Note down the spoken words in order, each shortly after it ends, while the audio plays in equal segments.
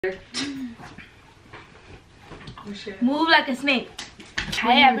Move like a snake.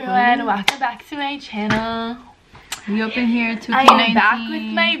 Hi everyone, welcome back to my channel. We up in here 2K19. I am back with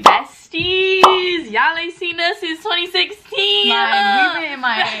my besties. Y'all ain't seen us since 2016. We've been in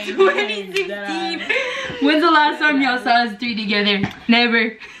my 2016. When's the last time y'all saw us three together?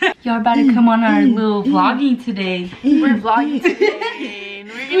 Never. Y'all about to come on our little vlogging today. We're vlogging today. And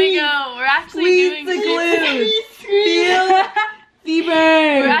we're gonna go. We're actually doing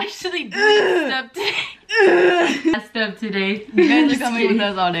We're actually doing stuff today. Stuff today. You guys are coming with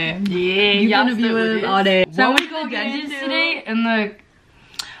us all day. Yeah, You're gonna be with us all day. So we go Genghis today and look.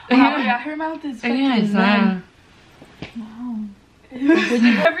 Oh yeah, her mouth is fucking Wow. Have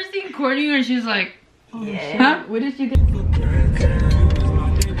you ever seen Courtney where she's like, yeah. huh? What did you get?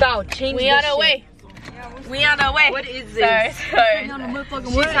 So, change we on our way. We on our way. What is this? Sorry.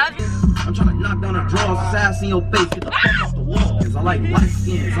 I'm trying to knock down a drawers, sass in your face, get the fuck off the wall. Cause I like light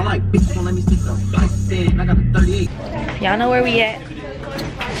skins, I like bitches, don't let me stick the light skin. I got a 38. Y'all know where we at.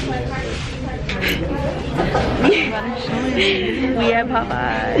 We at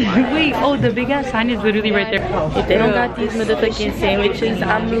Popeyes. Wait, oh, the big ass sign is literally right there. If they don't got these motherfucking sandwiches,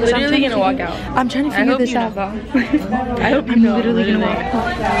 I'm literally gonna walk out. I'm trying to figure this out. I hope I'm literally gonna walk out.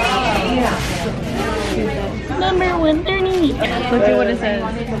 Number 130. Look at what it says.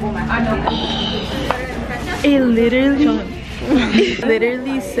 It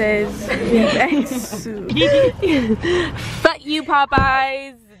literally says fuck you,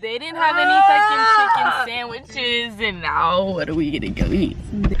 Popeyes. They didn't have any fucking chicken sandwiches, and now what are we gonna go eat?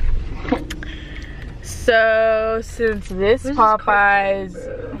 So since this Popeyes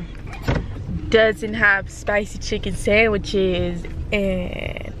doesn't have spicy chicken sandwiches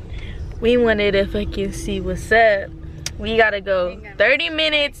and we wanted to fucking see what's up, we gotta go 30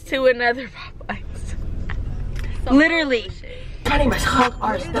 minutes to another Popeyes. Literally. This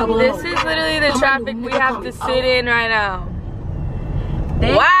is literally the traffic we have to sit in right now.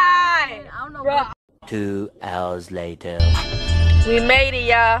 Why? 2 hours later. We made it,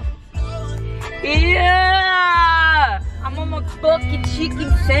 y'all. Yeah! I'm on my fucking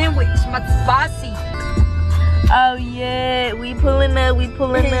chicken sandwich, my spicy. Oh yeah, we pulling up.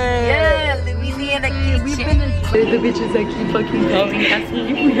 Yeah, Louisiana kitchen. The bitches that keep fucking calling, asking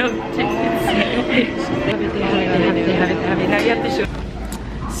if we have chicken sandwich. Now you have to show.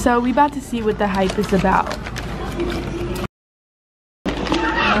 So we about to see what the hype is about.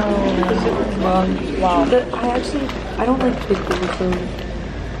 Wow. I don't like big bowl food.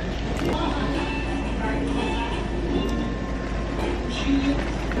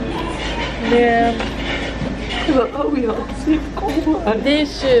 Yeah. Oh, we all see cold.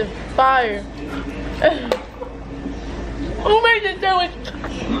 This shit fire. Who made this sandwich?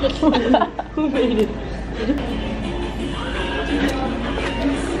 Who made it?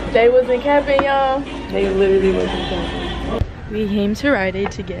 They wasn't capping, y'all. They literally wasn't capping. We came to Rite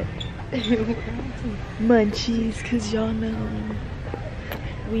Aid to get munchies, cause y'all know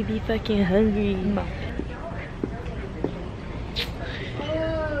we be fucking hungry.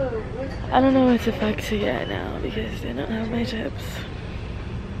 I don't know what the fuck to get now because they don't have my chips.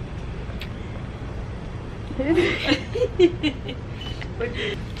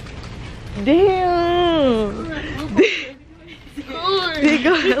 Damn! They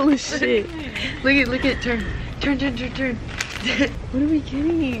got hella shit. Look at, turn. What are we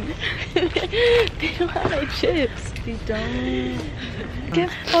getting? They don't have my chips. They don't. Get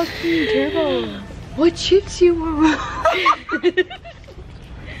fucking Turbo. What chips you want?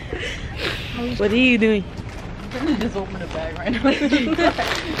 What are you doing? I'm gonna just open a bag right now.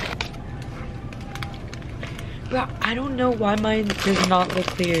 Bro, I don't know why mine does not look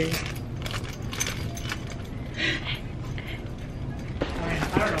clear.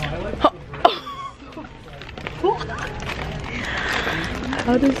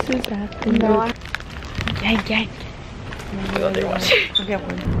 How does this happen? No. Gang. Go there, watch. I'll get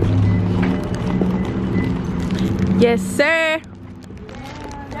one. Yes, sir.